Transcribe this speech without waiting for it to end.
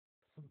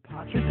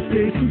Patrick's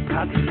Day, St.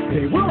 Patrick's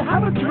Day, we'll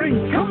have a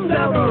drink, come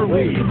down our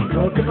way, and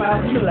talk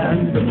about the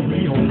land that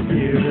we hold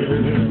dear.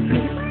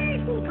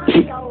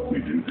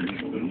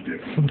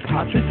 St.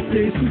 Patrick's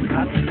Day, St.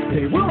 Patrick's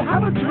Day, we'll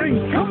have a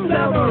drink, come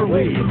down our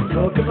way, and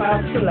talk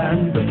about the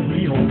land that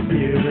we hold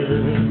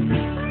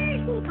dear.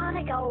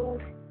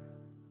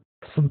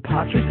 St.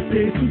 Patrick's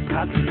Day, St.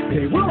 Patrick's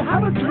Day, we'll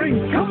have a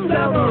drink, come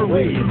down our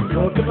way, and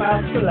talk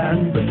about the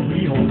land that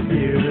we hold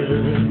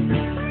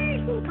dear.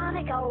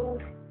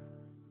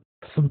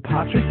 St.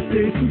 Patrick's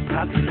Day, St.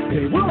 Patrick's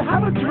Day, we'll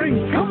have a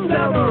drink, come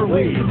down our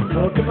way, and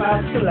talk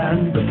about the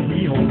land that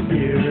we hold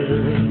dear.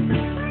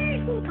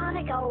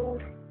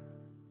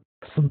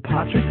 St.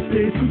 Patrick's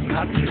Day, St.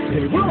 Patrick's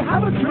Day, we'll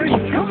have a drink,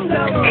 come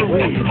down our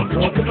way, and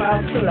talk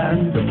about the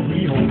land that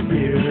we hold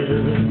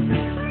dear.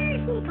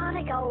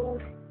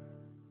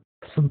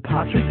 St.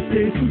 Patrick's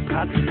Day, St.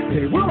 Patrick's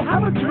Day, we'll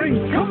have a drink,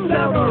 come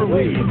down our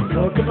way, and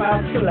talk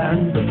about the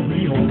land that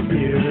we hold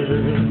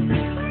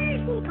dear.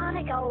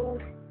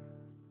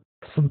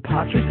 St.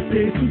 Patrick's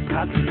Day, St.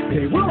 Patrick's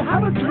Day, we'll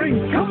have a drink,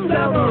 come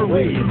down our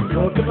way, and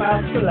talk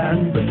about the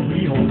land that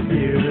we hold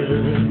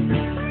dear.